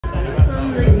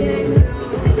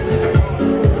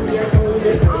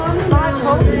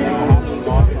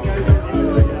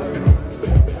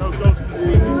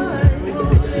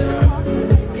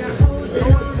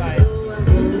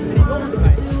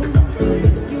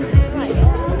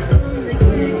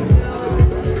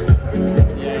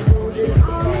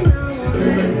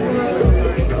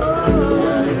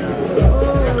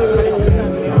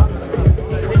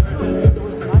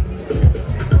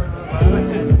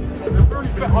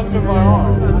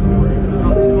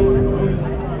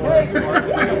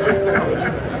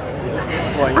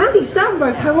Andy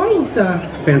Samberg, how are you, sir?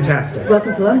 Fantastic.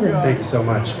 Welcome to London. Thank you so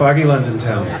much. Foggy London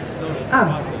town.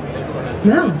 Oh,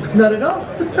 no, not at all.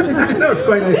 No, it's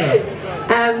quite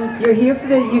nice. You're here for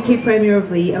the UK premiere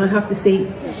of Lee, and I have to say,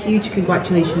 huge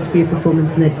congratulations for your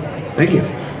performance in this. Thank you.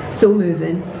 It's so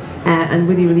moving and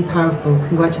really, really powerful.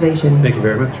 Congratulations. Thank you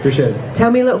very much. Appreciate it.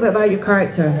 Tell me a little bit about your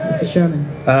character, Mr. Sherman.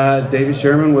 Davy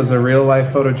Sherman was a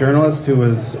real-life photojournalist who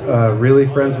was really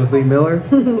friends with Lee Miller.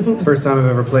 It's the first time I've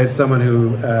ever played someone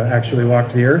who actually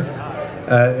walked the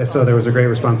earth. So there was a great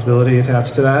responsibility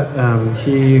attached to that.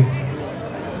 He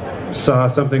saw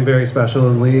something very special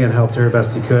in Lee and helped her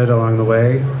best he could along the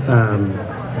way.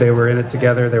 They were in it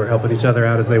together. They were helping each other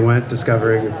out as they went,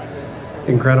 discovering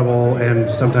incredible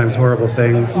and sometimes horrible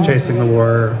things, chasing the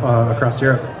war across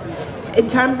Europe. In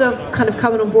terms of kind of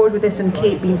coming on board with this and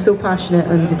Kate being so passionate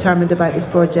and determined about this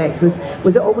project, was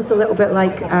it almost a little bit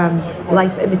like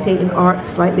life imitating art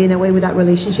slightly in a way with that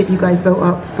relationship you guys built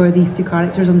up for these two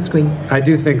characters on the screen? I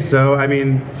do think so. I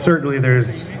mean, certainly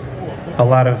there's a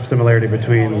lot of similarity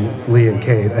between Lee and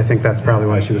Kate. I think that's probably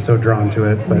why she was so drawn to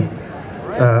it, but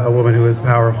a woman who is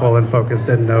powerful and focused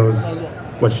and knows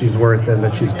what she's worth and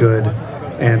that she's good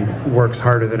and works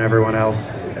harder than everyone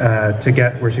else to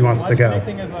get where she wants to go.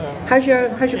 How's your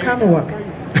camera work?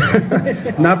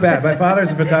 Not bad. My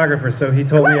father's a photographer, so he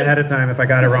told me ahead of time if I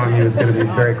got it wrong he was going to be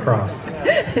very cross.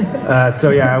 So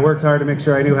yeah, I worked hard to make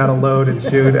sure I knew how to load and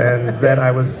shoot and that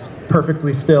I was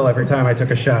perfectly still every time I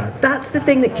took a shot. That's the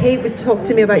thing that Kate was talking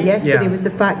to me about yesterday, was the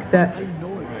fact that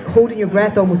holding your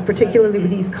breath almost, particularly with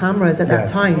these cameras at that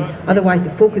time, otherwise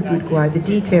the focus would go out, the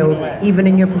detail, even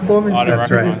in your performance.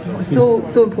 That's right.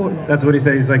 So important. That's what he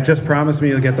said. He's like, just promise me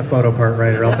you'll get the photo part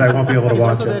right or else I won't be able to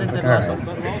watch it. Like, all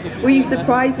right. Were you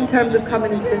surprised in terms of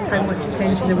coming into this how much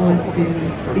attention there was to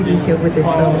the detail with this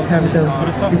film in terms of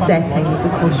the settings, the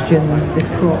costumes, the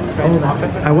props, all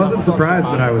that? I wasn't surprised,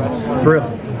 but I was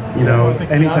thrilled. You know,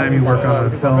 anytime you work on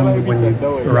a film, when you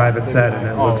arrive at set and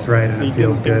it looks right and it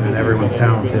feels good and everyone's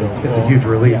talented, it's a huge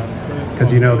relief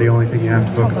because you know the only thing you have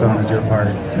to focus on is your part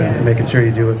and making sure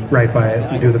you do it right by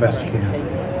it, you do the best you can.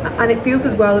 And it feels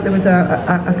as well that there was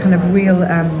a kind of real,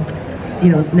 you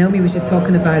know, Naomi was just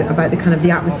talking about the kind of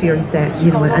the atmosphere on set,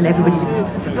 you know, and everybody,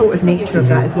 the supportive nature of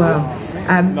that as well.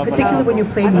 Particularly when you're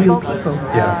playing real people.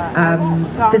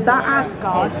 Does that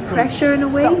add pressure in a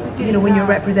way? You know, when you're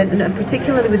representing, and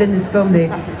particularly within this film, the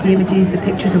images, the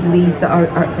pictures of Lees that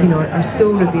are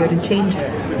so revered and changed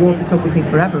war photography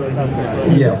forever.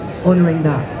 Yes. Honouring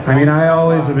that. I mean, I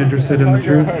always am interested in the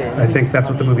truth. I think that's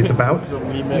what the movie's about.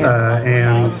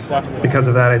 And because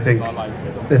of that, I think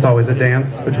it's always a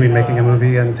dance between making a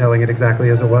movie and telling it exactly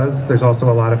as it was. There's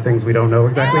also a lot of things we don't know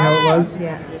exactly how it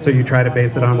was. So you try to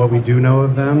base it on what we do know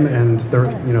of them, and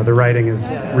the writing is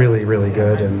really, really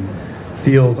good and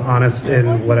feels honest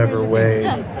in whatever way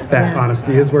that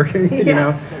honesty is working, you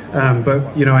know.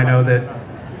 But, you know, I know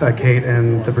that Kate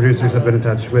and the producers have been in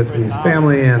touch with Lee's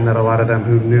family, and that a lot of them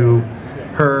who knew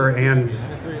her and,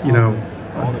 you know,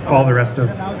 all the rest of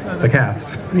the cast,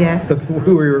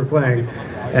 who we were playing,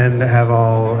 and have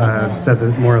all said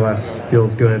that more or less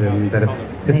feels good and that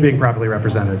it's being properly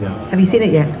represented. Have you seen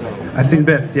it yet? I've seen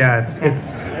bits. Yeah,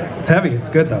 it's heavy. It's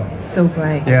good though. It's so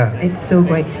great. Yeah, it's so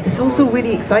great. It's also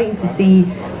really exciting to see,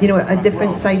 you know, a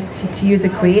different side to you as a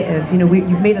creative. You know,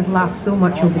 you've made us laugh so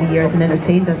much over the years and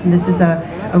entertained us, and this is a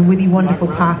really wonderful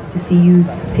path to see you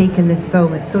take in this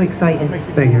film. It's so exciting.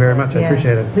 Thank you very much. I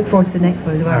appreciate it. Look forward to the next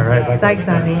one as well. All right. Thanks,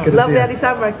 Andy. Lovely, Andy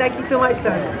Samberg. Thank you so much,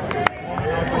 sir.